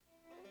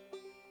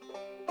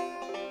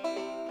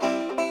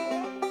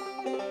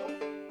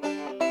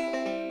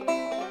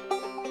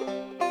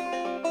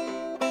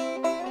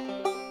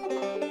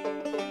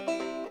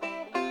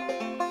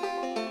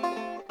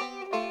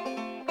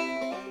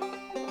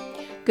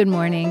Good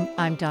morning.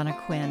 I'm Donna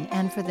Quinn,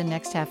 and for the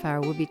next half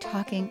hour, we'll be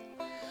talking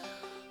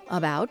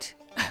about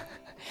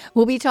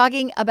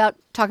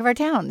Talk of Our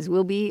Towns.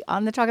 We'll be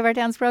on the Talk of Our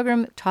Towns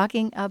program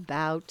talking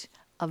about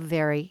a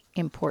very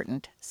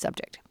important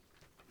subject.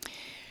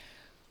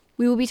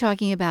 We will be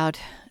talking about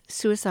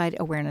suicide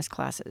awareness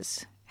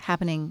classes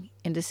happening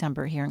in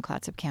December here in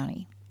Clatsop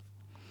County.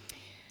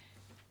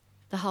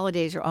 The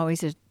holidays are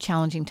always a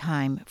challenging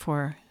time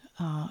for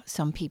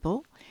some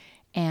people,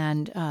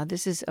 and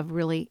this is a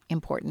really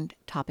important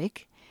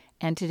topic.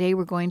 And today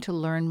we're going to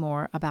learn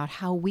more about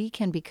how we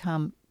can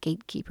become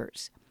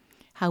gatekeepers,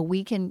 how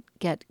we can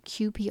get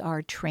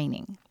QPR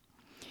training.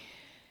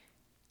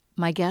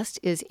 My guest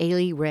is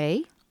Aylee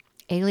Rhea.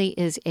 Aylee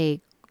is a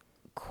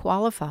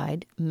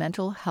qualified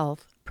mental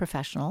health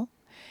professional.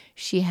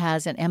 She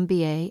has an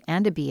MBA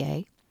and a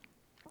BA.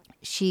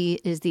 She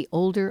is the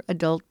Older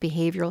Adult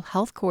Behavioral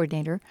Health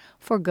Coordinator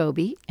for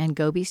GOBI, and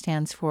GOBI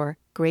stands for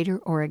Greater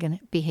Oregon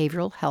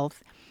Behavioral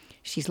Health.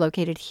 She's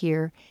located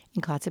here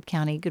in Clatsop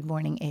County. Good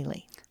morning,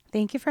 Aylee.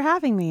 Thank you for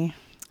having me.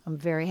 I'm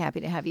very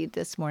happy to have you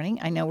this morning.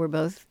 I know we're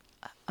both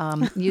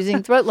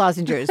using throat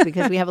lozenges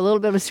because we have a little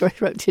bit of a sore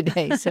throat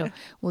today, so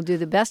we'll do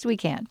the best we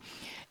can.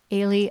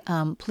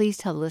 Aylee, please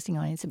tell the listening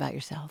audience about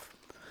yourself.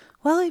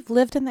 Well, I've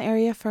lived in the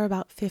area for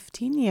about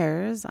 15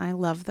 years. I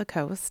love the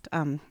coast.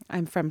 I'm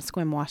from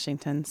Sequim,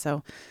 Washington,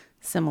 so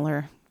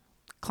similar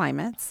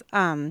climates.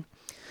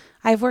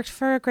 I've worked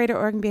for Greater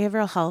Oregon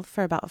Behavioral Health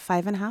for about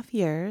 5.5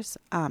 years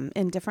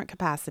in different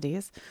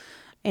capacities.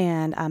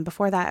 And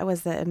before that, I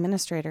was the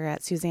administrator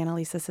at Susanna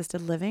Lease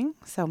Assisted Living.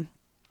 So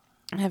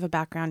I have a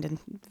background in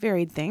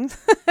varied things.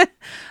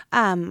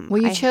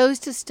 You chose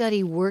to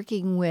study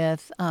working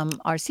with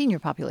our senior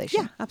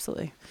population. Yeah,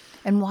 absolutely.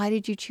 And why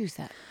did you choose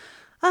that?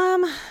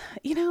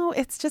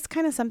 It's just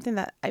kind of something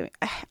that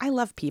I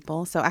love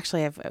people. So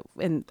actually I've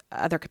in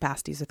other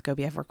capacities with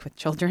GOBI, I've worked with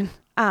children.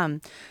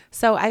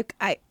 So I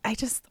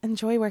just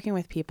enjoy working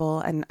with people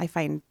and I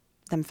find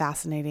them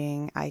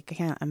fascinating. I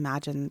can't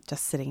imagine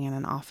just sitting in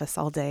an office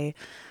all day,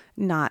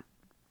 not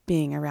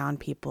being around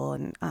people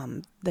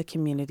and the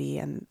community.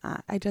 And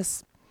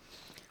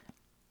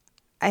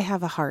I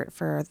have a heart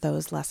for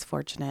those less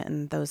fortunate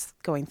and those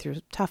going through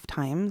tough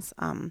times.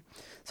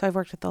 So I've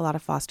worked with a lot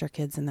of foster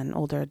kids and then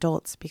older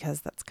adults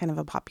because that's kind of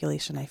a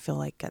population I feel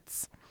like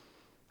gets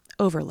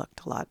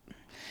overlooked a lot.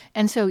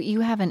 And so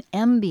you have an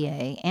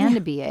MBA and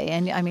a BA,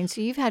 and so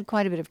you've had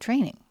quite a bit of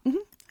training. Mm-hmm.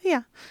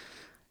 Yeah,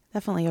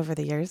 definitely over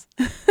the years.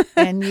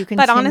 And you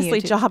continue but honestly,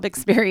 job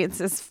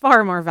experience is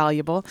far more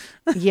valuable.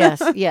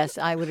 Yes,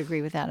 I would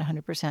agree with that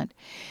 100%.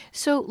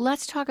 So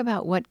let's talk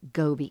about what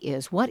GOBI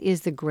is. What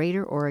is the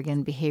Greater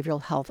Oregon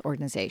Behavioral Health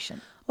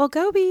Organization? Well,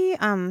 GOBI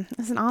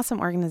is an awesome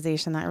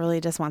organization that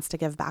really just wants to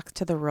give back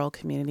to the rural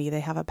community.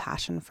 They have a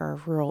passion for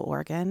rural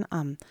Oregon.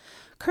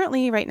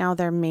 Currently, right now,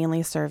 they're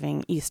mainly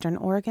serving Eastern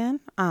Oregon.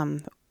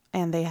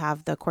 And they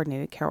have the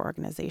coordinated care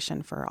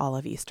organization for all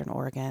of Eastern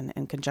Oregon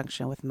in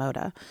conjunction with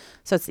MODA.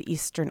 So it's the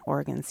Eastern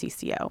Oregon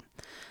CCO.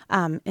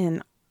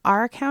 In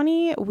our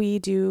county, we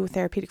do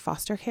therapeutic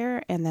foster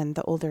care, and then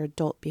the Older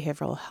Adult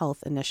Behavioral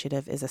Health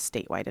Initiative is a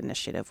statewide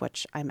initiative,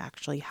 which I'm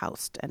actually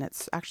housed, and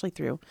it's actually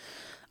through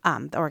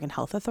the Oregon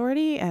Health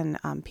Authority,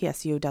 and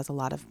PSU does a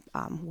lot of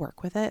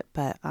work with it,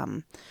 but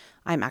I'm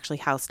actually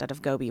housed out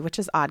of GOBI, which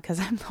is odd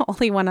because I'm the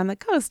only one on the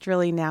coast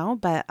really now,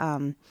 but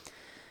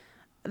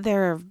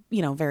they're,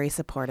 very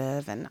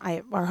supportive, and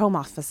our home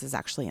office is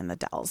actually in the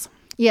Dells.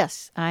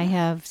 Yes, I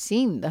have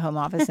seen the home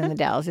office in the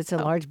Dalles. It's a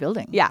large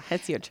building. Yeah,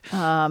 it's huge.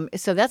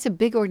 So that's a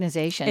big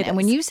organization. It and is.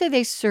 When you say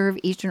they serve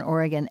Eastern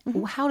Oregon,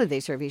 how do they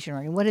serve Eastern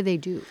Oregon? What do they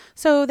do?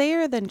 So they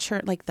are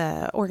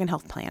the Oregon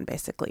Health Plan,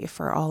 basically,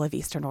 for all of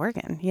Eastern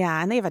Oregon.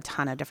 Yeah, and they have a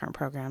ton of different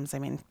programs.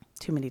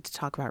 Too many to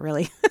talk about,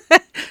 really.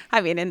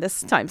 In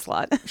this time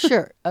slot.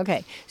 Sure.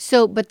 Okay.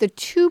 So, but the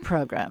two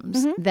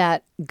programs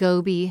that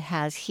GOBI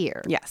has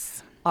here.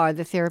 Yes. Are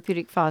the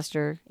therapeutic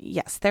foster?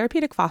 Yes,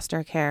 therapeutic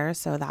foster care.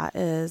 So that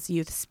is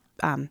youth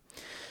that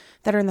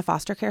are in the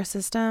foster care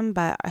system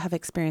but have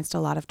experienced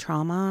a lot of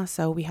trauma.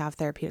 So we have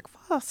therapeutic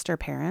foster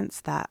parents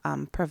that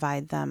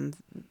provide them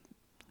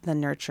the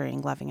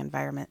nurturing, loving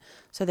environment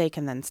so they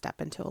can then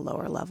step into a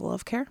lower level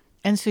of care.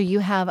 And so do you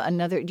have an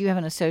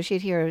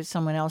associate here or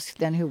someone else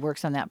then who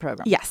works on that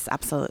program? Yes,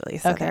 absolutely.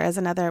 So There is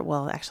another,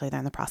 actually they're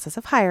in the process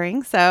of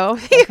hiring. So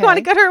if you want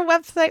to go to our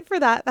website for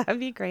that would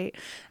be great.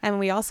 And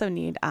we also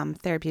need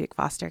therapeutic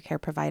foster care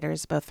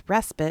providers, both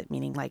respite,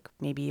 meaning like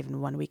maybe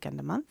even 1 weekend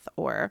a month,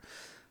 or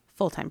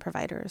full-time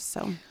providers.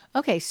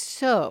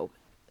 So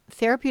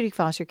therapeutic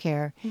foster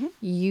care,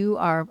 you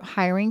are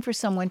hiring for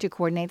someone to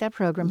coordinate that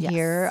program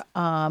here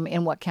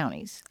in what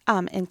counties?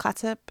 In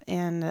Clatsop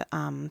and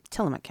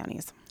Tillamook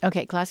counties.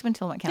 Okay, Clatsop and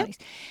Tillamook counties.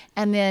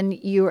 And then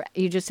you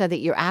just said that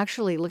you're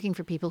actually looking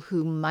for people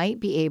who might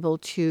be able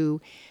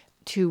to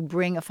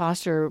bring a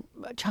foster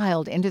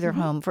child into their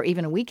home for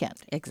even a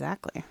weekend.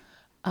 Exactly.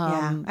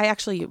 Yeah, I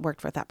actually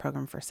worked with that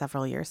program for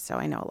several years, so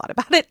I know a lot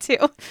about it too.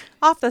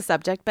 Off the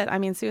subject, but I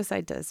mean,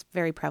 suicide is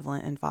very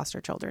prevalent in foster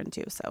children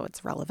too, so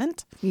it's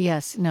relevant.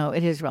 Yes, no,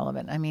 it is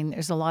relevant. I mean,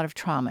 there's a lot of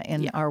trauma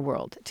in our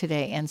world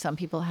today, and some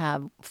people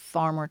have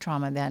far more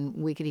trauma than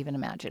we could even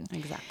imagine.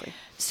 Exactly.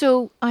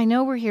 So I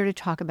know we're here to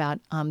talk about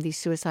these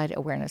suicide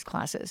awareness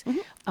classes,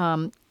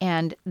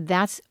 and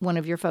that's one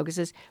of your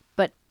focuses,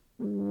 but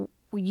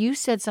you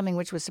said something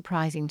which was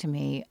surprising to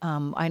me.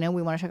 I know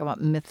we want to talk about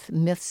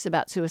myths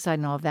about suicide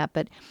and all of that,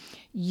 but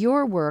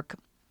your work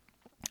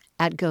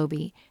at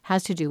Gobi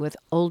has to do with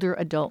older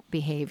adult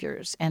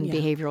behaviors and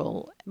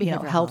behavioral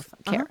health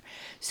care.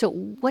 So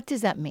what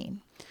does that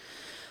mean?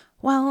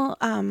 Well,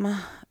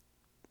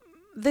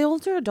 the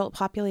older adult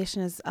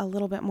population is a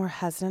little bit more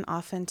hesitant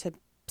often to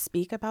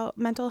speak about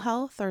mental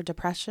health or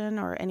depression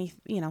or any,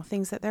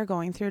 things that they're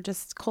going through.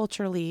 Just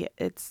culturally,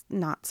 it's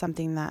not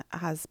something that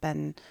has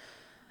been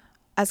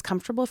as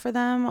comfortable for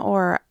them,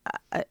 or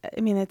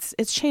I mean,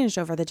 it's changed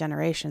over the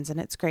generations, and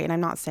it's great. And I'm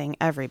not saying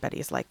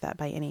everybody's like that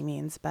by any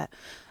means, but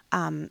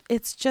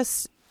it's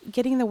just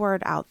getting the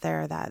word out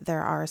there that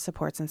there are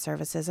supports and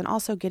services, and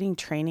also getting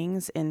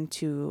trainings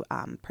into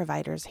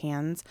providers'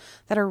 hands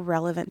that are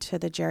relevant to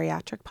the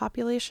geriatric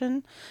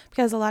population,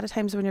 because a lot of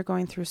times when you're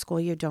going through school,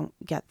 you don't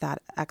get that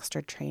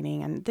extra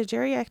training, and the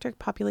geriatric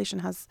population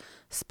has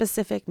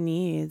specific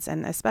needs,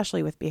 and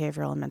especially with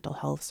behavioral and mental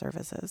health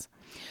services.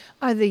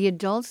 Are the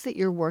adults that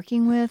you're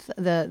working with,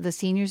 the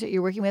seniors that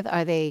you're working with,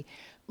 are they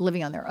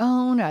living on their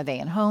own? Are they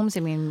in homes? I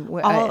mean,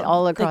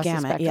 all across the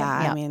spectrum. Yeah.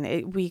 I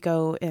mean, we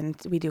go and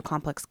we do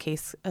complex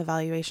case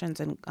evaluations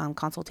and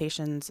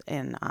consultations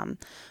in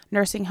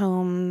nursing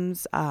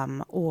homes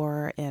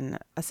or in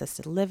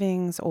assisted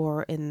livings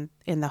or in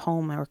the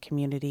home or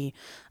community.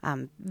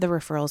 The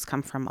referrals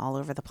come from all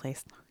over the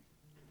place.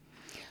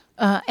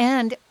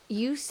 And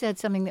you said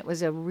something that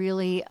was a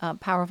really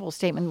powerful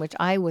statement, which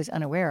I was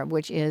unaware of,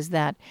 which is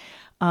that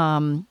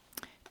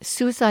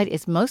suicide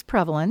is most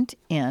prevalent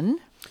in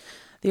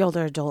the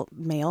older adult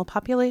male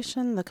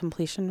population. The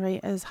completion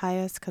rate is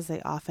highest because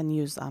they often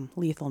use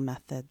lethal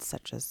methods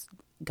such as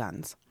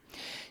guns.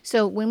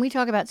 So when we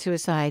talk about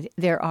suicide,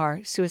 there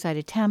are suicide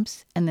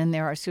attempts and then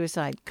there are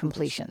suicide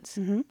completions.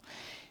 Mm-hmm.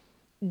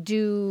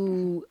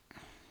 Do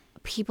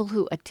people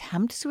who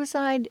attempt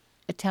suicide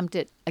attempt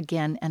it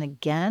again and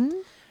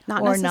again?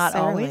 Not or necessarily. Not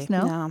always?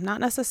 No, not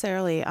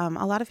necessarily. A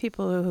lot of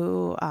people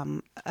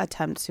who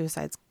attempt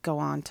suicides go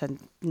on to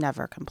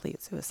never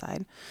complete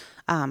suicide.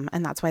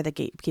 And that's why the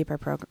Gatekeeper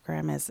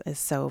program is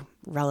so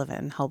relevant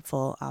and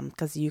helpful,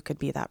 because you could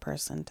be that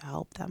person to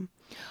help them.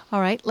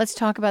 All right, let's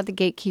talk about the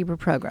Gatekeeper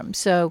program.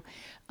 So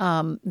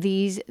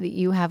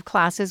you have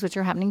classes which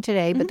are happening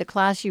today, but the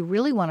class you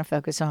really want to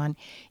focus on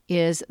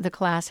is the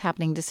class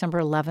happening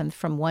December 11th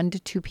from 1 to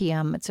 2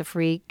 p.m. It's a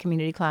free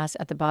community class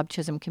at the Bob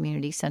Chisholm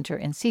Community Center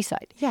in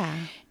Seaside. Yeah.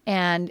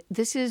 And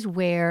this is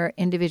where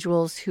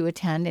individuals who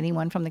attend,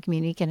 anyone from the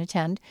community can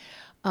attend,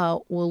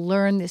 will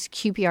learn this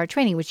QPR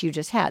training, which you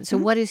just had. So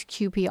what is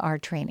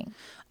QPR training?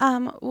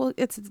 Well,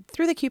 it's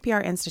through the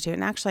QPR Institute.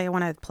 And actually, I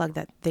want to plug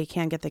that they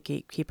can get the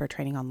Gatekeeper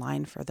training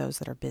online for those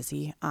that are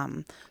busy.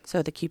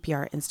 So the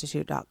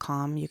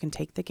QPRinstitute.com, you can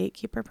take the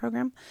Gatekeeper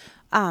program.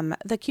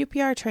 The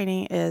QPR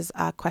training is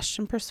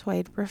question,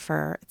 persuade,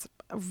 refer. It's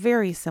a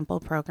very simple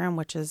program,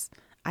 which is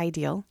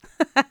ideal,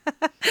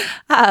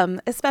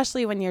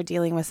 especially when you're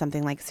dealing with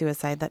something like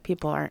suicide that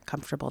people aren't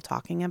comfortable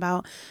talking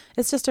about.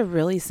 It's just a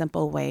really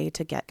simple way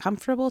to get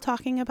comfortable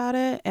talking about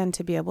it and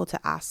to be able to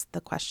ask the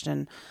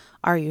question,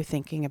 are you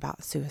thinking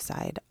about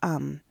suicide?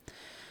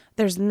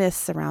 There's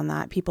myths around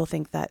that. People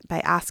think that by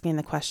asking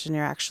the question,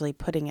 you're actually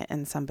putting it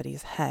in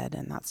somebody's head,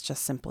 and that's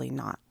just simply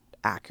not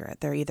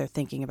accurate. They're either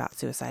thinking about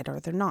suicide or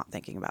they're not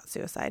thinking about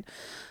suicide.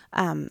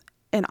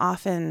 And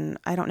often,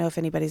 I don't know if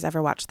anybody's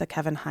ever watched the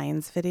Kevin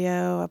Hines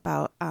video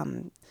about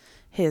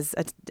his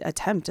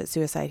attempt at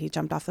suicide. He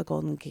jumped off the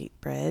Golden Gate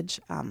Bridge.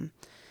 And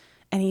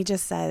he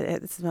just said,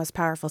 it's the most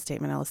powerful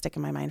statement. It'll stick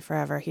in my mind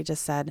forever. He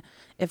just said,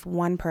 if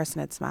one person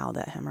had smiled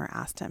at him or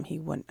asked him, he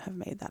wouldn't have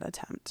made that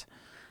attempt.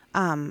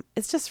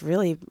 It's just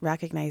really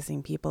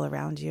recognizing people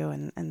around you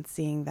and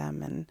seeing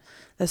them and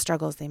the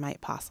struggles they might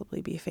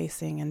possibly be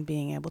facing and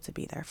being able to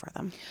be there for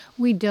them.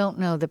 We don't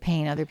know the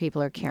pain other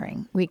people are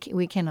carrying. We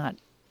cannot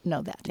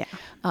know that. Yeah.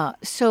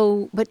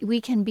 But we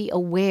can be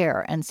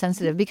aware and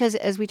sensitive because,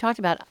 as we talked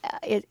about,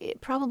 it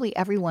probably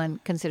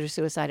everyone considers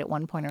suicide at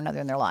one point or another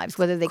in their lives,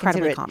 whether they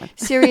consider it common.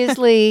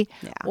 seriously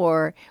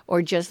or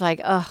just like,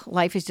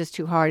 life is just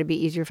too hard. It'd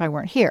be easier if I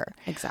weren't here.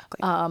 Exactly.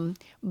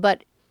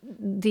 But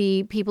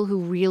the people who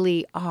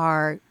really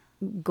are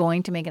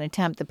going to make an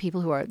attempt, the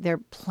people who they're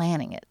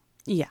planning it.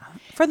 Yeah,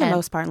 for the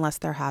most part, unless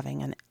they're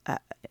having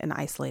an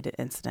isolated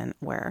incident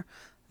where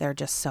they're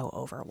just so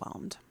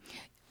overwhelmed.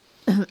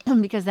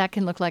 Because that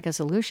can look like a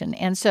solution.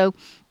 And so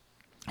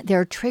there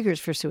are triggers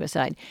for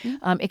suicide.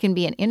 It can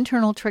be an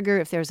internal trigger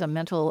if there's a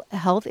mental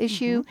health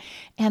issue,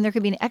 and there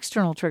could be an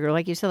external trigger,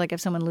 like you said, like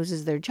if someone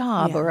loses their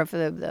job or if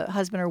the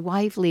husband or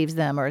wife leaves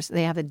them or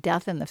they have a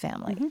death in the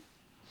family.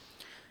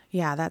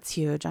 Yeah, that's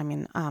huge. I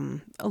mean,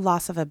 a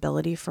loss of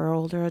ability for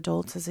older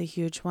adults is a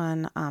huge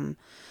one.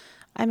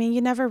 I mean,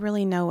 you never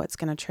really know what's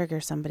going to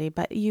trigger somebody,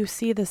 but you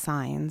see the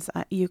signs.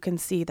 You can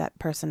see that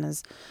person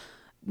is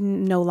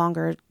no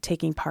longer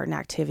taking part in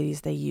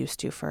activities they used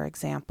to. For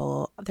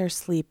example, they're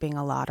sleeping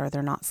a lot or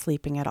they're not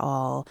sleeping at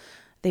all.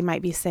 They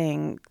might be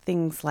saying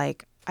things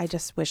like, I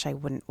just wish I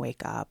wouldn't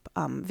wake up.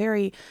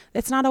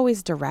 It's not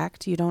always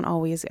direct. You don't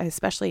always,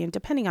 especially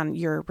depending on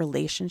your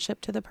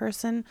relationship to the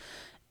person,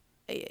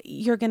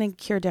 you're going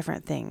to hear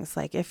different things.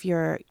 Like if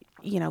you're,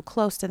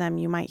 close to them,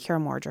 you might hear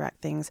more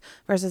direct things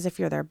versus if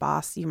you're their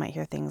boss, you might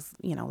hear things,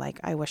 like,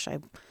 I wish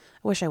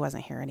I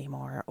wasn't here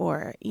anymore.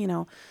 Or,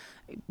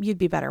 you'd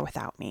be better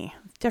without me.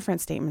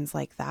 Different statements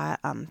like that.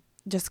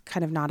 Just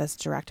kind of not as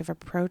direct of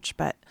approach,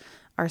 but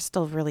are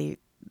still really,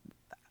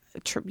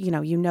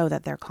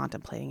 that they're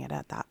contemplating it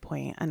at that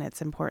point. And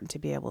it's important to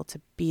be able to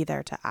be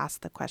there to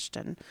ask the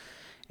question.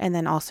 And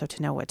then also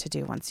to know what to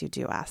do once you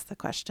do ask the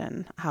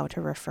question, how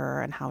to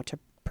refer and how to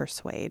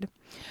persuade.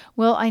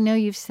 Well, I know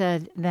you've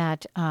said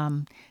that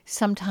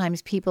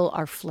sometimes people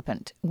are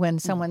flippant when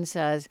someone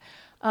says,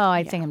 oh,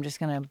 I think I'm just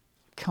going to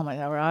kill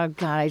myself. Or, oh,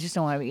 God, I just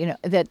don't want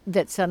to,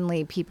 that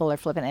suddenly people are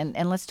flippant.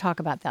 And let's talk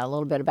about that a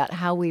little bit, about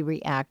how we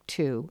react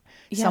to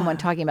someone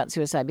talking about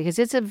suicide, because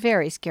it's a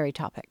very scary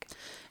topic.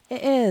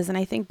 It is. And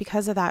I think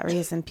because of that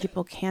reason,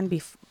 people can be,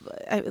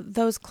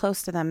 those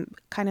close to them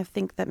kind of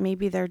think that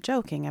maybe they're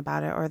joking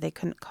about it or they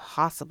couldn't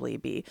possibly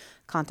be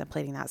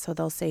contemplating that. So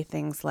they'll say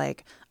things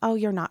like, oh,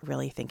 you're not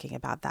really thinking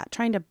about that.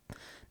 Trying to,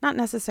 not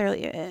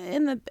necessarily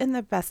in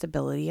the best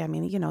ability. I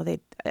mean,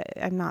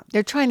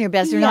 they're trying their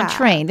best. They're not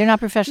trained. They're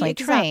not professionally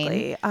trained.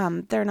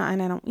 Exactly. They're not,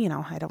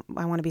 and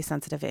I want to be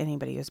sensitive to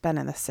anybody who's been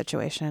in this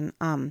situation.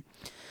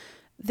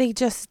 They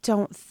just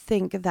don't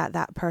think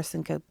that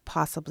person could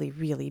possibly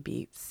really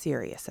be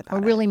serious about it.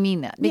 Or really mean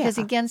that. Because,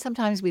 again,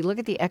 sometimes we look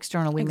at the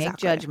external, we make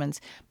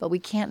judgments, but we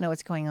can't know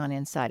what's going on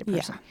inside a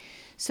person. Yeah.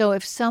 So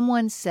if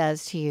someone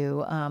says to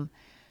you, God,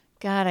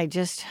 I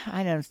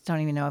don't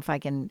even know if I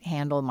can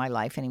handle my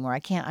life anymore.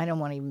 I don't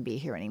want to even be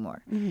here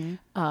anymore.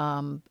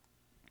 Mm-hmm.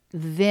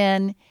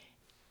 Then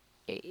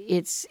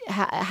it's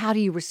how do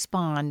you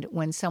respond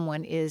when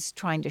someone is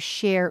trying to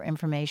share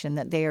information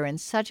that they are in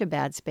such a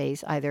bad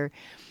space, either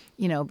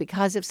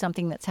because of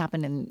something that's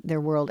happened in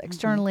their world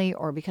externally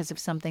or because of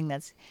something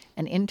that's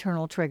an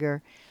internal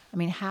trigger. I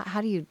mean, how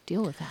do you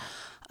deal with that?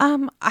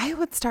 I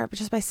would start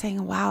just by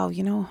saying, wow,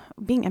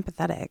 being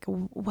empathetic.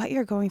 What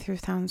you're going through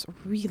sounds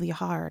really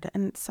hard.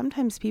 And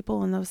sometimes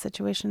people in those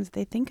situations,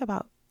 they think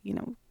about,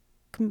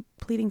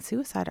 completing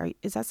suicide.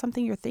 Is that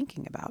something you're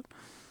thinking about?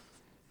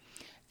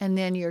 And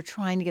then you're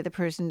trying to get the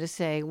person to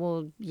say,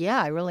 well,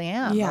 yeah, I really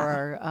am.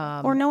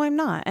 Yeah. Or no, I'm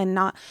not. And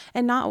not,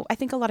 I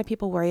think a lot of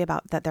people worry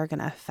about that they're going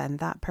to offend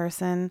that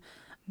person,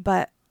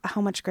 but how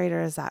much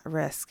greater is that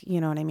risk? You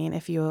know what I mean?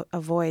 If you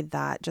avoid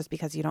that just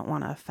because you don't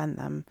want to offend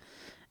them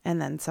and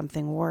then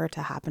something were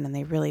to happen and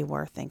they really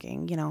were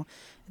thinking,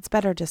 it's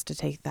better just to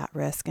take that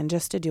risk and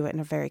just to do it in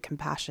a very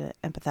compassionate,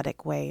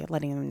 empathetic way,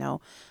 letting them know,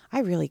 I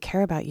really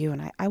care about you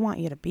and I want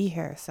you to be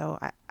here. So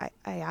I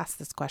ask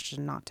this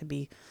question not to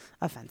be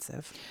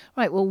offensive.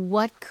 Right. Well,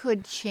 what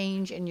could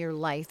change in your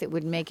life that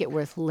would make it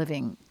worth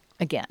living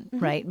again,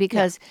 right?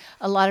 Because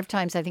a lot of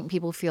times I think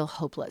people feel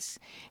hopeless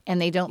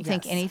and they don't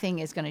think anything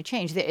is going to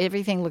change.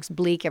 Everything looks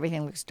bleak,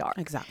 everything looks dark.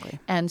 Exactly.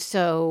 And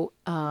so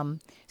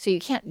so you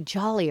can't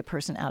jolly a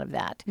person out of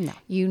that. No.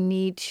 You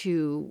need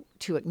to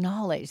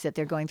acknowledge that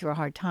they're going through a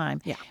hard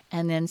time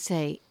and then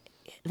say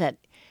that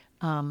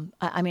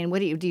I mean,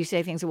 what do you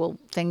say things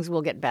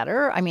will get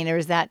better? I mean, or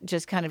is that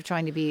just kind of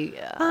trying to be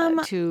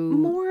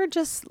more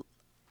just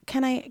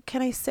can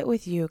I sit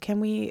with you?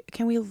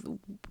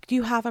 Do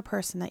you have a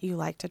person that you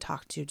like to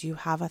talk to? Do you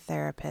have a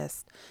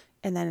therapist?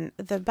 And then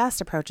the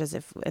best approach is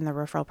if in the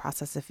referral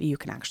process, if you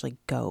can actually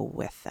go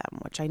with them,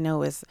 which I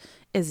know is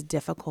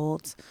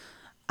difficult,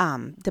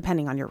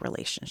 depending on your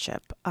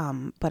relationship.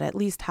 But at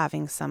least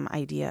having some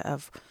idea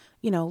of,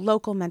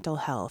 local mental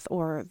health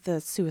or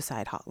the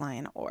suicide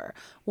hotline or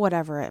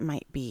whatever it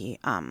might be,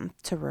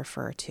 to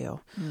refer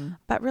to.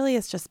 But really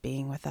it's just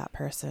being with that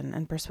person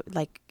and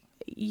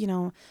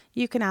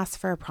you can ask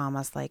for a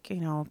promise, like,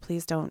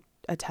 please don't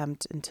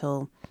attempt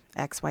until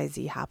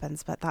XYZ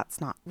happens, but that's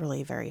not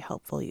really very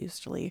helpful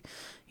usually.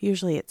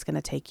 Usually it's going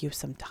to take you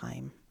some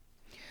time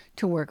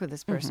to work with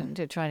this person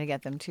to try to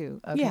get them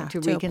to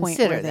reconsider a point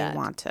where that. They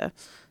want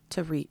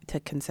to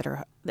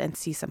consider and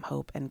see some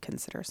hope and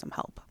consider some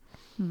help.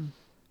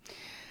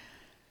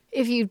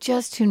 If you've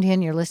just tuned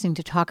in, you're listening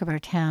to Talk of Our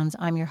Towns.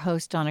 I'm your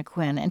host, Donna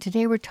Quinn, and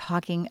today we're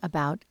talking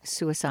about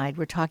suicide.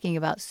 We're talking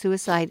about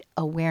suicide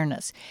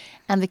awareness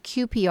and the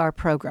QPR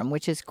program,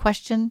 which is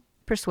Question,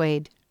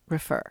 Persuade,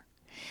 Refer.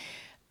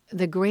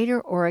 The Greater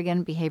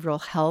Oregon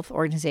Behavioral Health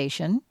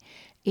Organization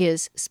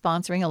is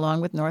sponsoring, along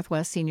with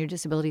Northwest Senior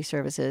Disability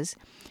Services,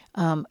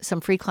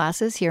 some free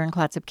classes here in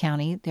Clatsop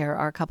County. There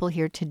are a couple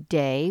here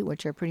today,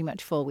 which are pretty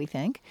much full, we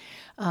think.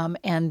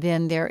 And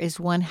then there is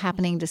one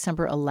happening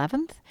December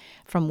 11th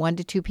from 1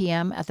 to 2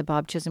 p.m. at the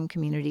Bob Chisholm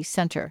Community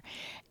Center.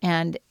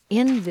 And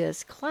in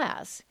this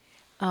class,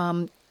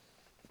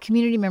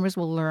 Community members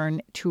will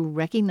learn to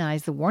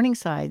recognize the warning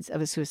signs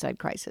of a suicide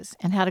crisis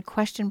and how to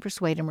question,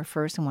 persuade, and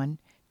refer someone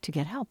to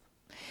get help.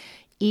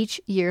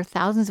 Each year,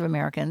 thousands of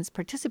Americans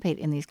participate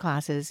in these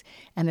classes,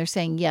 and they're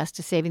saying yes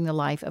to saving the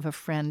life of a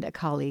friend, a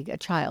colleague, a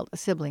child, a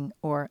sibling,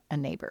 or a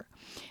neighbor.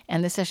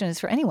 And this session is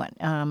for anyone.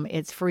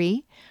 It's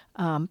free.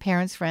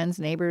 Parents, friends,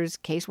 neighbors,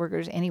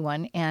 caseworkers,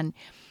 anyone. And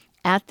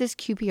at this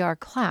QPR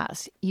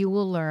class, you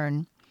will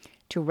learn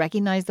to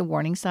recognize the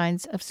warning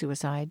signs of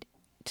suicide,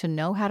 to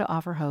know how to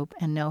offer hope,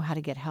 and know how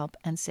to get help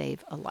and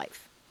save a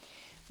life.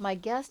 My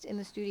guest in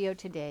the studio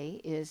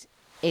today is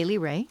Aylee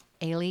Rhea.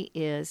 Aylee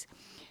is,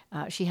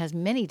 she has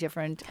many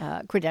different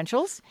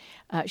credentials.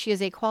 She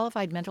is a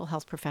qualified mental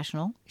health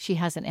professional. She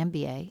has an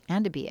MBA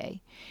and a BA.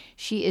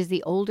 She is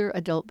the older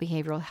adult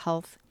behavioral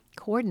health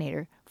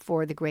coordinator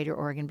for the Greater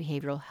Oregon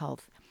Behavioral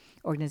Health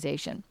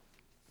Organization.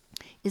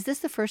 Is this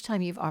the first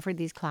time you've offered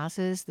these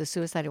classes, the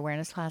suicide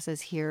awareness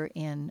classes here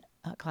in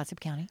Clatsop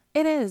County?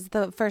 It is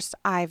the first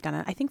I've done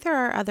it. I think there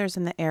are others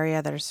in the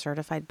area that are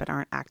certified but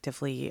aren't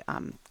actively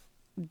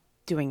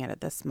doing it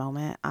at this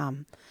moment.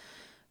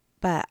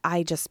 But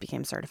I just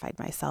became certified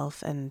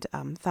myself and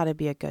thought it'd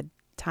be a good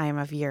time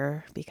of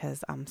year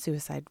because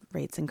suicide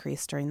rates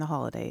increase during the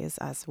holidays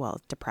as well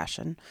as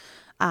depression.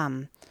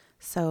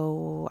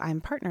 So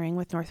I'm partnering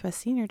with Northwest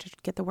Senior to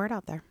get the word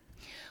out there.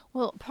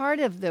 Well, part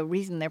of the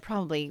reason they're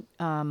probably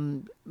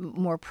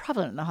more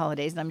prevalent in the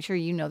holidays, and I'm sure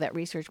you know that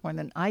research more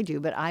than I do,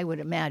 but I would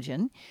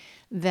imagine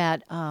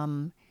that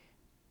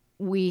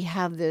we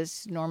have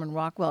this Norman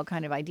Rockwell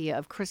kind of idea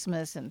of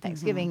Christmas and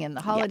Thanksgiving and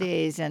the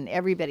holidays, and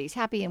everybody's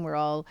happy and we're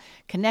all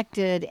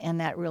connected,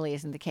 and that really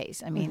isn't the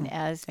case. I mean,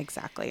 as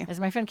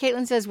my friend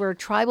Caitlin says, we're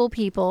tribal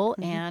people,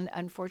 and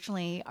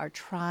unfortunately our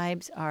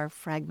tribes are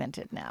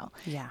fragmented now.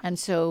 Yeah. And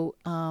so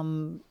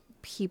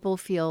people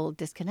feel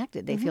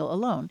disconnected. They feel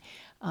alone.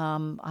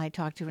 I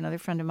talked to another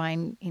friend of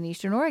mine in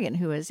Eastern Oregon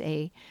who is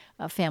a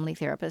family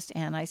therapist,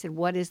 and I said,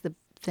 what is the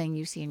thing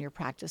you see in your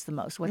practice the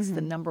most? What's the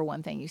number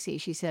one thing you see?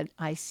 She said,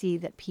 I see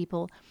that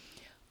people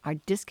are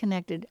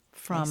disconnected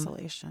from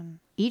isolation,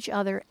 each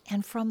other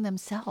and from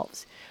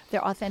themselves,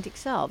 their authentic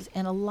selves.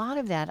 And a lot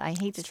of that, I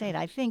hate to say it,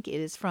 I think it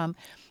is from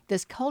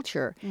this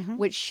culture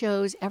which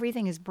shows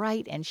everything is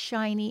bright and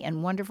shiny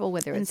and wonderful,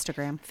 whether it's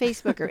Instagram,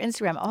 Facebook or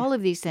Instagram, all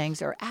of these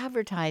things, or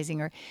advertising,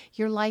 or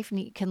your life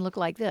can look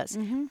like this.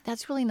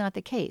 That's really not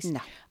the case.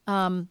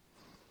 No.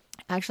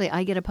 Actually,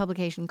 I get a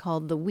publication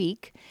called The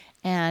Week,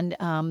 and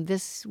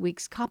this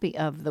week's copy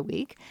of The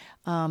Week,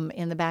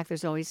 in the back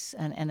there's always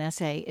an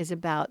essay, is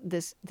about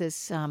this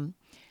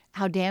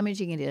how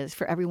damaging it is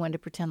for everyone to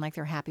pretend like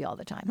they're happy all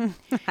the time.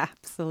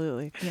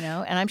 Absolutely. You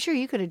know, and I'm sure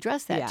you could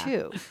address that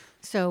too.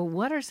 So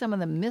what are some of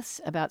the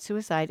myths about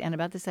suicide and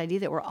about this idea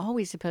that we're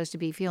always supposed to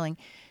be feeling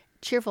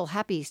cheerful,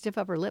 happy, stiff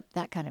upper lip,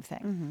 that kind of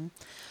thing?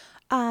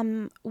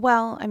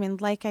 Well, I mean,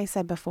 like I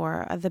said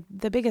before,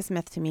 the biggest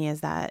myth to me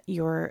is that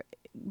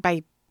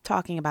by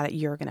talking about it,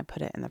 you're going to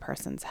put it in the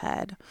person's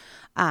head.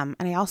 And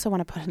I also want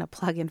to put in a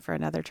plug-in for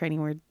another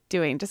training we're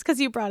doing, just because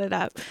you brought it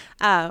up,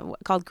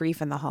 called Grief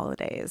in the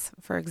Holidays,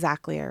 for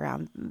exactly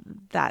around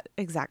that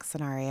exact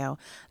scenario.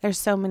 There's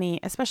so many,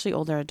 especially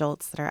older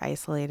adults, that are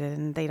isolated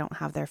and they don't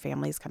have their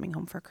families coming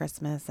home for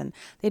Christmas, and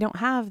they don't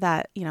have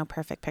that,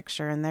 perfect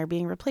picture, and they're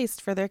being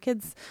replaced for their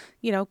kids,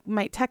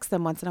 might text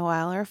them once in a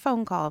while or a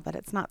phone call, but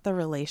it's not the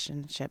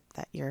relationship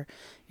that you're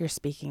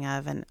speaking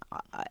of. And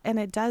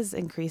it does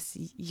increase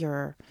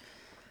your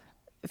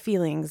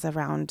feelings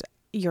around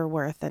your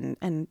worth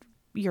and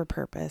your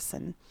purpose.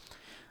 And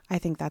I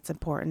think that's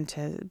important,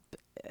 to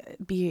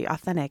be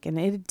authentic. And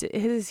it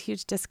is a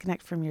huge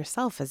disconnect from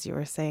yourself, as you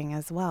were saying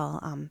as well,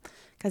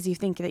 because you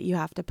think that you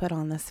have to put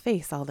on this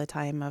face all the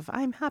time of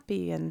I'm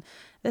happy and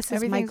this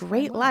is my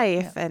great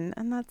life. Yeah.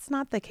 And that's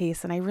not the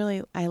case. And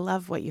I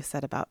love what you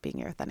said about being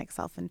your authentic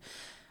self and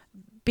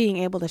being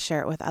able to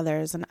share it with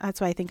others. And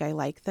that's why I think I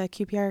like the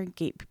QPR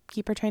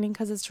Gatekeeper training,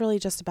 because it's really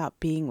just about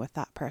being with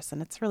that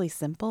person. It's really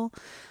simple.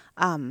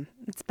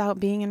 It's about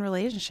being in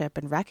relationship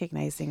and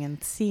recognizing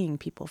and seeing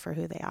people for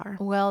who they are.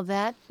 Well,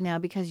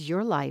 because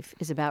your life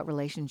is about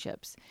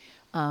relationships,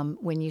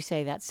 when you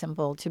say that's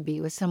simple, to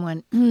be with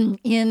someone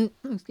in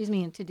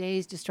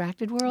today's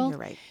distracted world, you're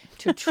right.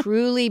 To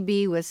truly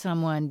be with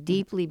someone,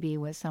 deeply be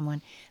with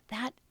someone,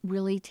 that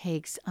really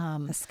takes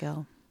a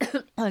skill.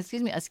 A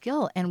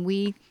skill. And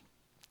we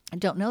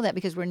don't know that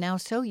because we're now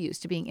so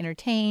used to being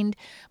entertained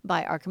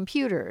by our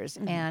computers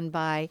and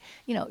by,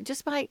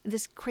 just by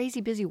this crazy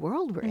busy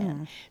world we're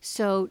in.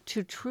 So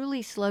to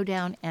truly slow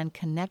down and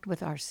connect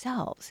with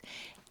ourselves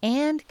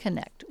and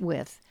connect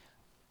with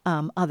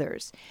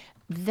others,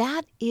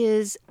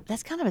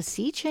 that's kind of a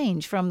sea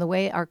change from the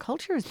way our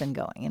culture has been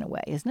going, in a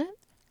way, isn't it?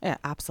 Yeah,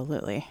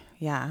 absolutely.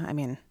 Yeah. I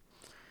mean,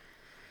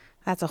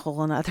 That's a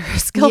whole nother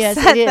skill Yes,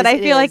 set it is, that I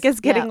it feel like is. is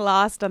getting Yeah.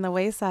 lost on the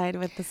wayside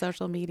with the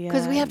social media.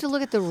 Because we have to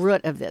look at the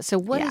root of this. So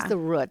what is Yeah. the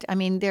root? I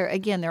mean, there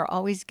are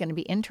always going to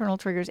be internal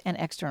triggers and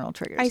external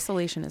triggers.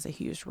 Isolation is a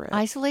huge root.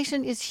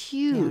 Isolation is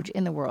huge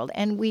in the world,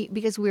 and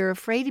because we're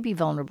afraid to be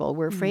vulnerable,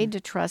 we're afraid to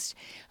trust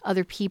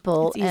other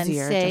people It's and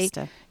easier say, just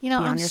to be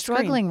I'm on your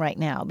struggling right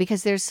now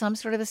because there's some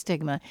sort of a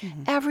stigma.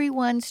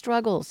 Everyone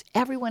struggles.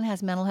 Everyone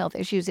has mental health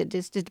issues. It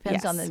just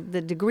depends on Yes. the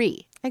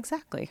degree.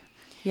 Exactly.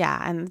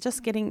 Yeah, and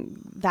just getting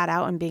that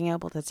out and being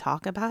able to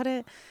talk about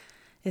it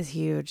is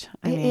huge.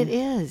 I mean, It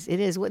is. It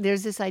is.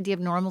 There's this idea of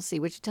normalcy,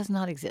 which does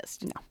not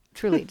exist. No.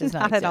 Truly, it does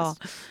not Not exist. at all.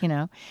 You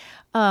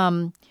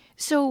know.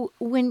 So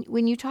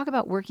when you talk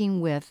about working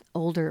with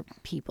older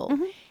people,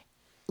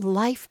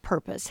 life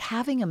purpose,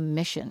 having a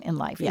mission in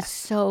life is Yes.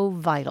 so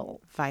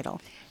vital.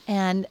 Vital.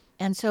 And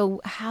so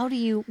how do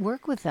you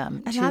work with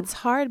them? And that's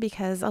hard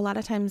because a lot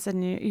of times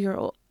in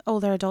your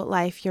older adult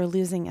life, you're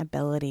losing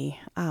ability.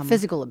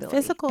 Physical ability.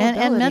 Physical And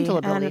ability. mental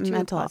ability, and too,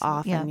 mental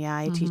possibly. often. Yeah.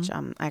 I teach,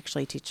 I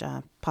actually teach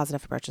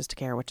positive approaches to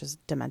care, which is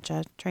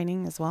dementia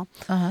training as well.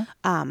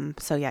 Uh-huh.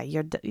 So yeah,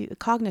 your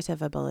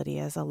cognitive ability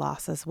is a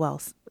loss as well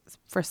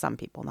for some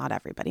people, not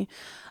everybody.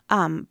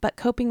 But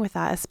coping with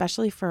that,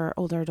 especially for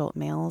older adult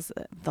males,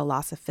 the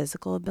loss of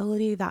physical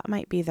ability, that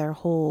might be their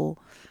whole,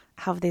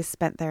 how they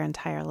spent their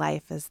entire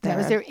life is That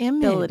was their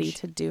ability image.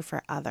 to do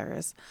for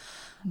others.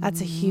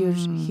 That's a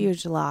huge,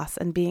 huge loss.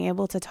 And being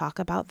able to talk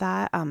about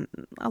that,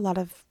 a lot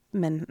of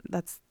men,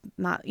 that's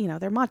not,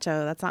 they're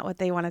macho. That's not what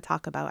they want to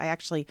talk about. I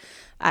actually,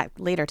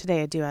 later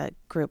today, I do a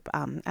group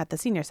at the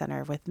senior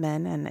center with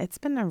men, and it's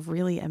been a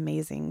really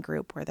amazing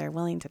group where they're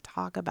willing to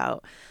talk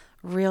about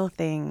real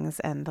things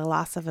and the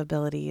loss of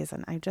abilities.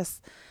 And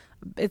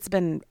it's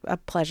been a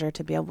pleasure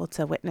to be able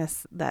to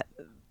witness that,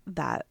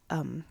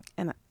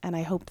 and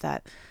I hope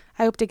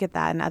to get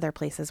that in other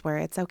places where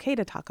it's okay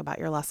to talk about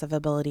your loss of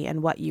ability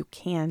and what you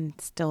can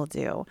still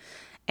do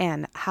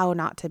and how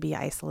not to be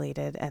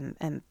isolated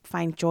and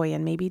find joy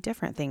in maybe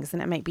different things.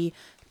 And it might be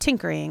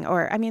tinkering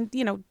or,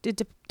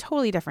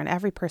 totally different.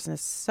 Every person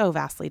is so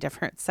vastly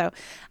different. So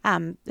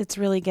it's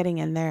really getting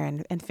in there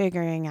and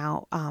figuring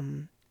out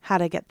how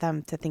to get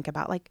them to think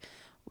about like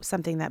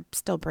something that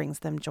still brings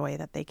them joy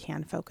that they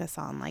can focus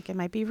on. Like it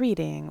might be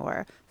reading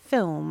or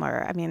film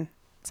or,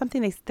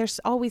 something there's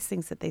always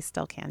things that they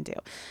still can do.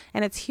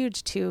 And it's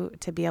huge to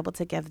be able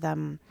to give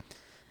them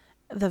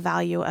the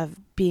value of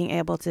being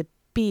able to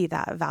be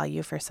that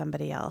value for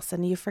somebody else.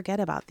 And you forget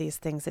about these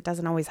things. It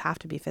doesn't always have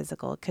to be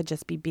physical. It could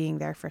just be being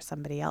there for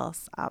somebody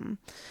else.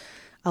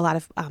 A lot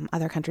of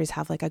other countries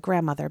have like a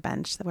grandmother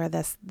bench where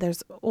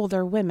there's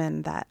older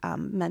women that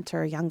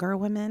mentor younger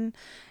women.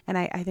 And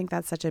I think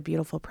that's such a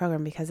beautiful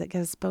program because it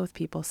gives both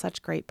people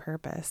such great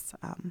purpose.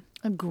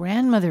 A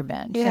grandmother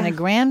bench and Yeah. a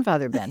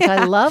grandfather bench.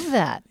 I love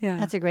that. Yeah.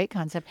 That's a great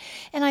concept.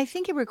 And I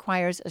think it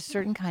requires a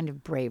certain kind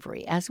of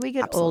bravery. As we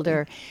get Absolutely.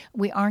 older,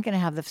 we aren't going to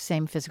have the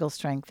same physical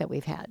strength that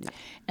we've had. No.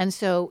 And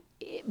so,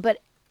 but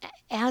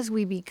as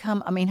we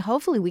become,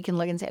 hopefully we can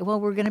look and say,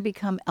 well, we're going to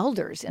become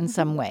elders in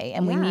some way.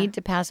 And we need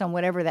to pass on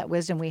whatever that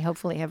wisdom we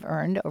hopefully have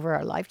earned over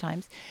our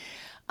lifetimes.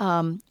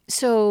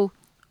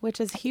 Which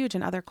is huge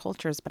in other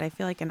cultures, but I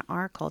feel like in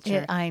our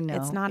culture, I know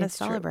it's not as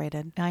true.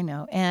 celebrated. I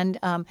know, and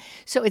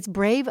so it's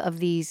brave of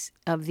these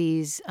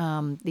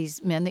men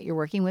that you're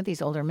working with,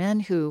 these older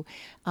men who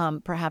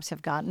perhaps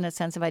have gotten a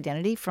sense of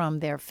identity from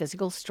their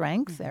physical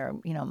strength, their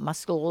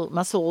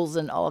muscles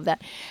and all of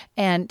that,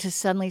 and to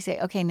suddenly say,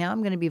 okay, now I'm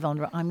going to be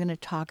vulnerable. I'm going to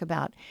talk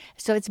about.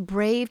 So it's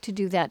brave to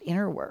do that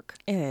inner work.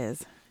 It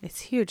is. It's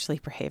hugely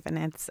brave, and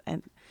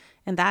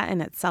and that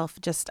in itself,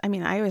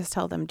 I always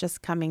tell them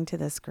just coming to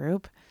this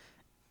group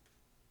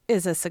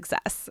is a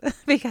success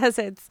because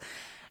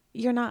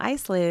you're not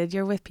isolated.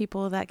 You're with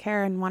people that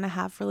care and want to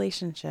have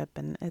relationship.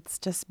 And it's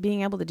just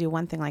being able to do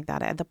one thing like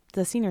that.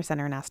 The senior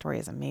center in Astoria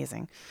is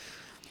amazing.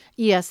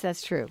 Yes,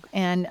 that's true.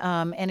 And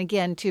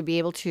again, to be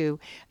able to,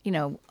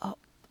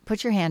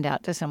 put your hand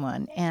out to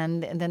someone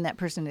and then that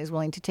person is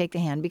willing to take the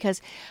hand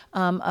because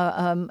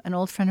an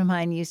old friend of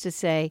mine used to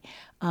say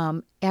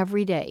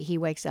every day he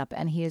wakes up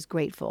and he is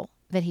grateful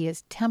that he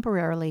is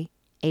temporarily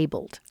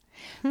abled.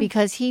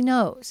 Because he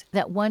knows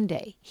that one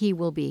day he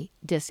will be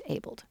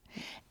disabled,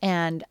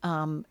 and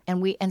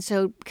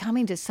so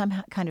coming to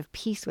some kind of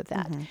peace with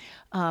that,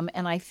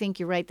 and I think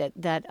you're right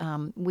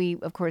that we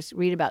of course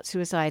read about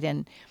suicide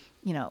in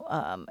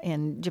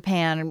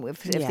Japan and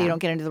if they don't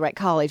get into the right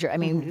college or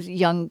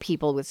young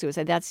people with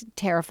suicide, that's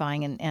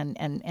terrifying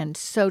and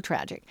so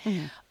tragic.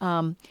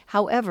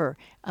 However,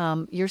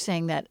 you're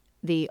saying that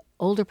the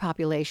older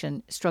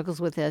population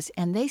struggles with this,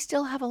 and they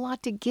still have a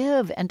lot to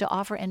give and to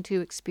offer and to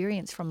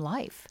experience from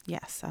life.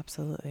 Yes,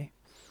 absolutely.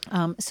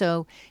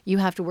 So you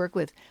have to work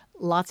with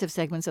lots of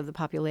segments of the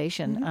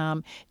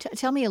population.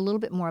 Tell me a little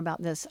bit more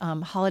about this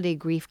holiday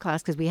grief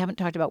class, because we haven't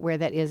talked about where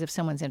that is if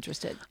someone's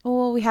interested.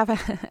 Well, we have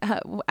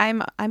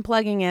I'm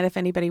plugging it if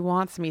anybody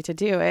wants me to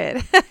do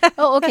it.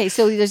 Oh, okay.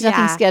 So there's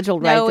nothing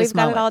scheduled right No, this we've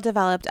got moment. it all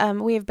developed.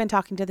 We have been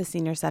talking to the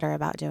senior center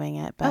about doing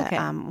it, but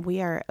Okay.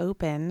 we are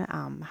open,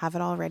 have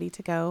it all ready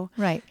to go.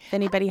 Right. If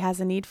anybody has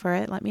a need for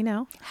it, let me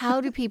know.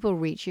 How do people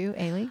reach you,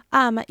 Aylee?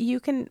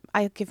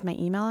 I give my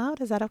email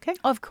out. Is that okay?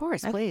 Of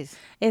course, please.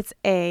 It's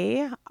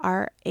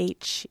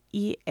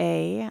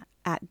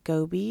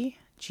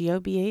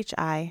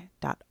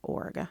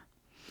arhea@gobi.org.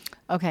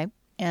 Okay.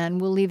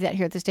 And we'll leave that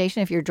here at the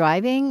station if you're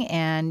driving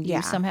and you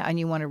Yeah. somehow and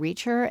you want to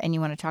reach her and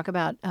you want to talk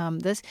about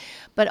this.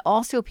 But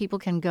also people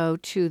can go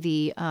to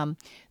the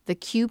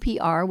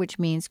QPR, which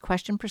means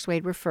Question,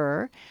 Persuade,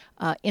 Refer,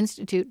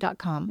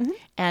 institute.com,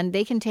 and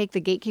they can take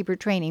the gatekeeper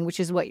training, which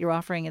is what you're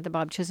offering at the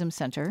Bob Chisholm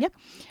Center. Yep.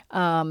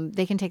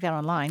 They can take that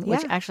online,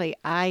 which Yeah. actually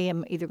I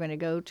am either going to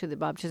go to the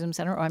Bob Chisholm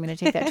Center or I'm going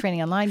to take that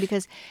training online,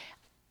 because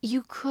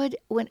you could,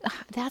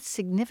 that's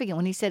significant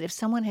when he said, if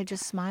someone had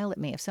just smiled at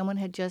me, if someone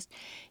had just,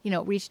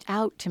 reached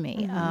out to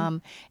me.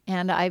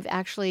 And I've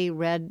actually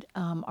read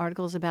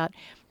articles about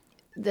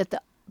that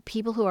the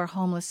people who are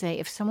homeless say,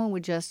 if someone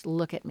would just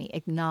look at me,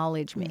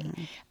 acknowledge me,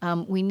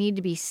 we need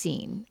to be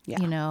seen,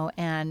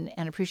 and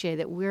appreciate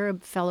that we're a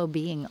fellow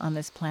being on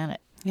this planet.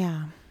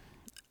 Yeah.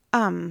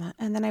 And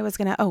then I was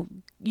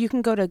you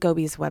can go to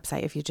Gobi's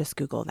website. If you just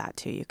Google that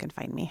too, you can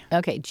find me.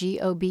 Okay,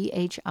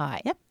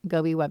 GOBHI. Yep.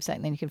 Gobi website,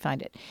 and then you can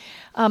find it.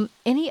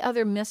 Any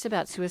other myths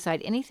about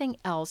suicide? Anything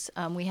else?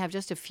 We have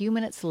just a few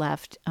minutes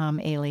left,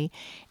 Aylee,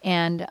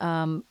 and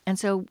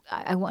so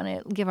I want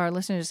to give our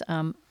listeners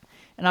an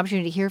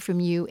opportunity to hear from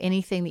you.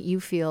 Anything that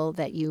you feel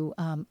that you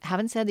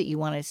haven't said, that you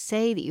want to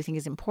say, that you think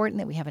is important,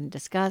 that we haven't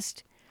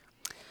discussed.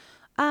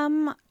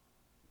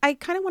 I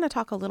kind of want to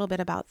talk a little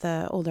bit about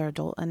the older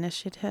adult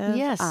initiative.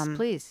 Yes,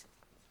 please.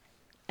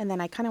 And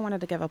then I kind of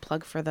wanted to give a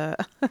plug for the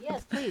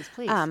Yes, please.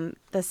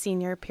 the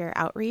senior peer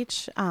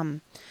outreach.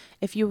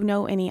 If you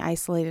know any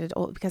isolated,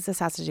 because this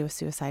has to do with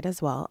suicide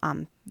as well,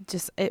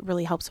 it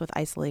really helps with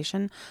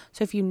isolation.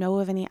 So if you know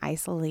of any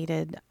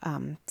isolated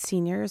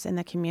seniors in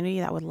the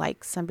community that would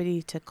like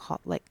somebody to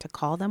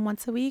call them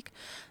once a week,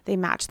 they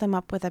match them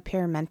up with a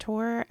peer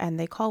mentor, and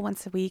they call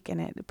once a week,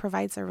 and it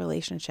provides a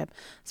relationship,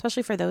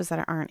 especially for those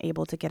that aren't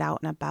able to get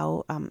out and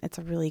about. It's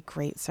a really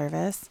great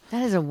service.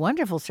 That is a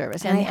wonderful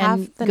service. And I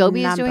have the Gobi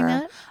is number. doing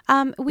that?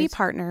 We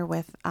partner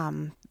with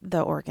the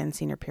Oregon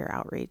Senior Peer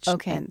Outreach.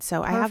 Okay. And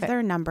so I have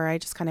their number. I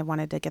just kind of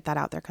wanted to get that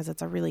out there because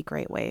it's a really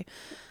great way.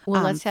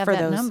 Well, let's have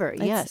that number.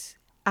 Yes.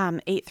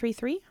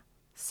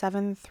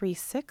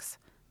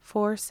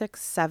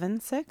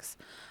 833-736-4676.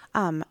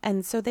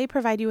 And so they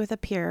provide you with a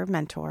peer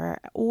mentor,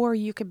 or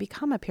you could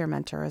become a peer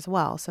mentor as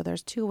well. So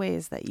there's two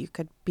ways that you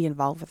could be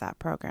involved with that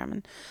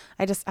program.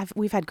 And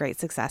we've had great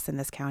success in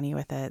this county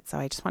with it. So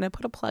I just want to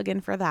put a plug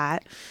in for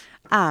that.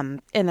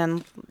 And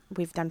then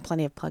we've done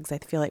plenty of plugs, I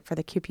feel like, for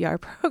the QPR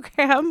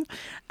program.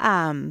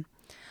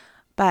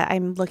 But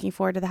I'm looking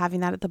forward to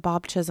having that at the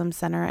Bob Chisholm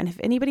Center. And if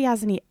anybody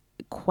has any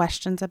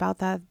questions about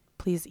that,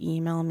 please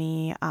email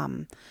me.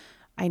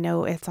 I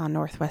know it's on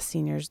Northwest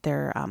Seniors,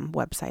 their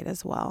website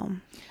as well.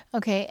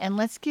 Okay, and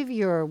let's give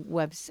your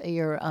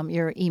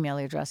your email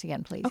address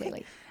again, please,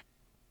 Okay.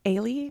 Aylee.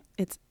 Aylee,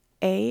 it's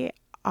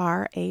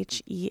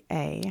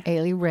ARHEA.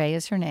 Aylee Rhea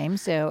is her name,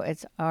 so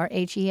it's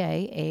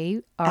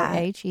RHEA,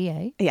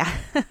 ARHEA. Yeah,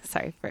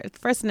 sorry,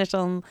 first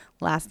initial and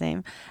last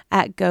name,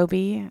 at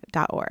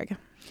gobi.org.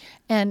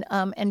 And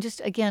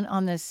just again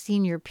on the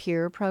senior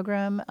peer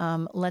program,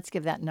 let's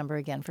give that number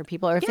again for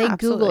people. Or if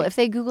absolutely. if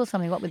they Google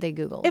something, what would they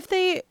Google? If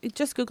they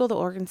just Google the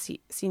Oregon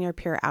Senior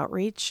Peer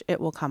Outreach,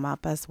 it will come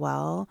up as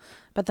well.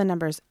 But the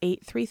number is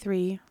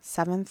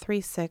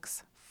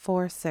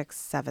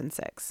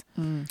 833-736-4676.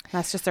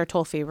 That's just their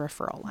toll-free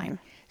referral line.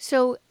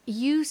 So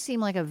you seem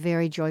like a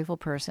very joyful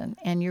person,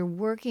 and you're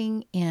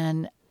working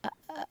in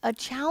a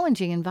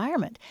challenging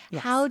environment.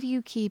 Yes. How do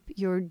you keep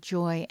your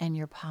joy and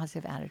your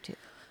positive attitude?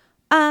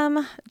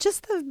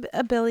 Just the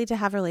ability to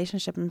have a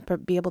relationship and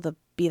be able to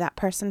be that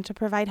person to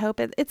provide hope.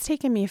 It's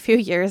taken me a few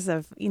years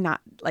of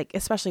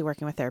especially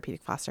working with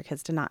therapeutic foster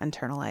kids, to not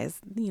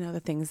internalize, the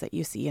things that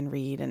you see and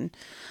read. And,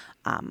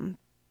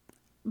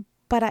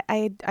 but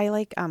I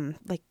like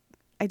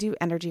I do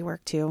energy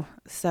work too.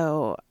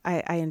 So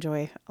I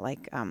enjoy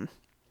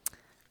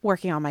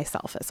working on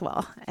myself as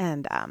well.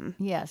 And,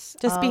 Yes.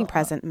 just being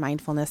present,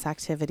 mindfulness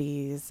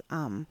activities,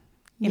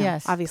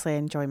 yes. Obviously I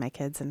enjoy my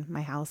kids and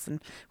my house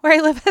and where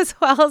I live as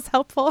well is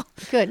helpful.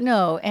 Good.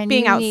 No. And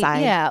being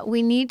outside.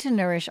 We need to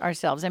nourish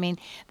ourselves. I mean,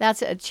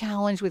 that's a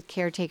challenge with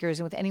caretakers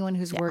and with anyone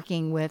who's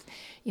working with,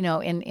 in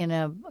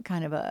a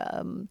kind of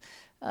a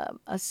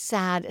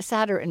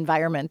sadder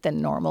environment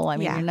than normal. I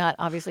mean, you're not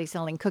obviously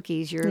selling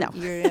cookies. You're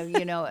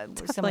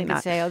someone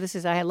could say, "Oh,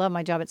 I love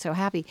my job. It's so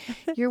happy."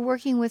 You're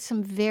working with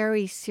some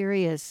very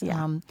serious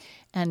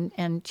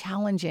and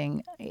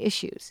challenging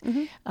issues.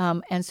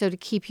 And so to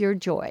keep your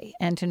joy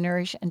and to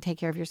nourish and take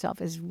care of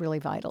yourself is really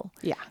vital.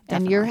 Yeah,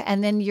 definitely.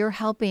 And then you're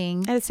helping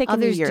and it's taken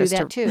others me years do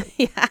that too.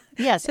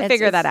 Yes, to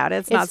figure that out.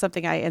 It's not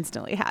something I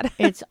instantly had.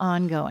 It's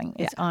ongoing.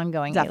 It's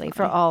ongoing, Aylee,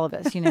 for all of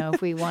us.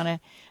 If we want to,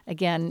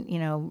 again,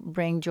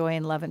 bring joy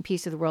and love and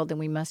peace to the world, then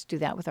we must do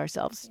that with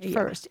ourselves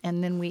first.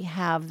 And then we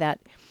have that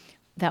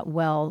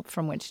well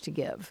from which to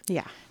give.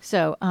 Yeah.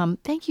 So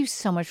thank you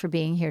so much for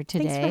being here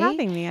today. Thanks for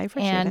having me. I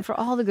appreciate it. And for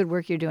all the good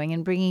work you're doing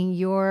and bringing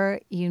your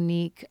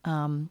unique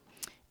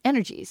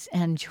energies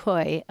and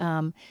joy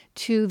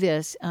to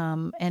this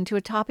and to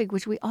a topic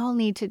which we all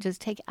need to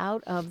just take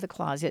out of the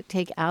closet,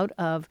 take out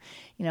of,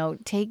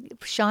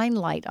 shine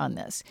light on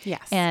this.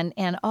 Yes.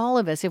 And all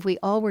of us, if we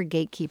all were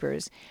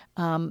gatekeepers,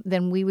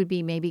 then we would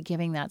be maybe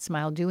giving that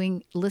smile,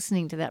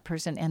 listening to that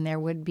person, and there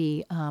would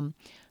be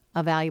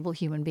a valuable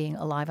human being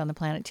alive on the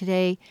planet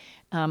today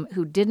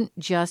who didn't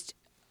just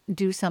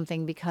do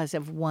something because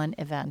of one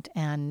event,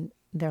 and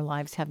their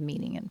lives have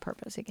meaning and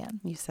purpose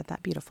again. You said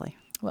that beautifully.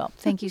 Well,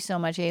 thank you so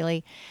much,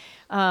 Aylee.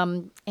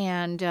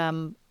 And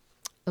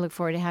I look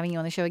forward to having you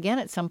on the show again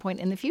at some point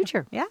in the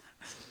future. Yeah.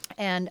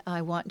 And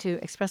I want to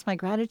express my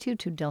gratitude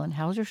to Dylan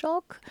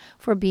Hauserschalk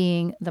for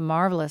being the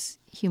marvelous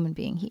human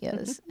being he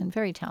is and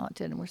very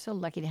talented. And we're so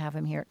lucky to have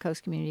him here at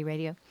Coast Community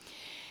Radio.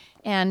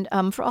 And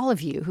for all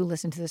of you who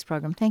listen to this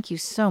program, thank you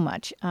so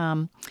much.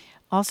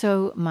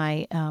 Also,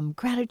 my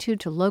gratitude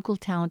to local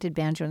talented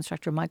banjo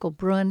instructor Michael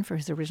Bruin for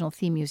his original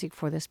theme music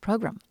for this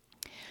program.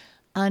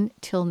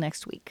 Until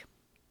next week,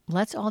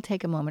 let's all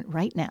take a moment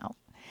right now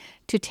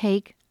to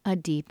take a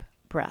deep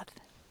breath.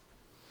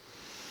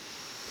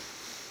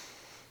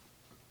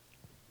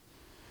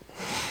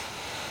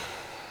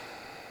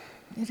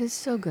 It is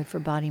so good for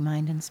body,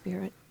 mind, and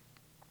spirit.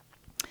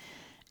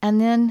 And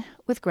then,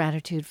 with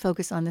gratitude,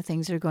 focus on the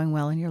things that are going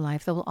well in your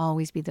life. There will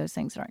always be those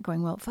things that aren't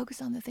going well.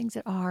 Focus on the things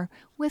that are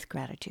with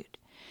gratitude.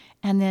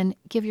 And then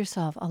give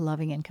yourself a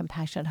loving and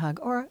compassionate hug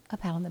or a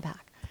pat on the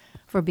back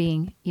for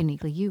being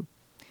uniquely you,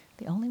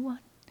 the only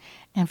one.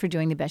 And for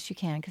doing the best you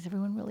can, because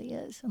everyone really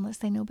is. Unless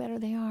they know better,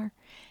 they are.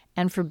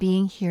 And for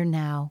being here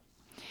now,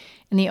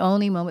 in the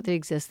only moment that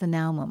exists, the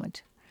now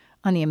moment,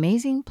 on the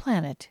amazing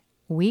planet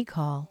we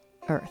call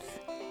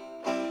Earth.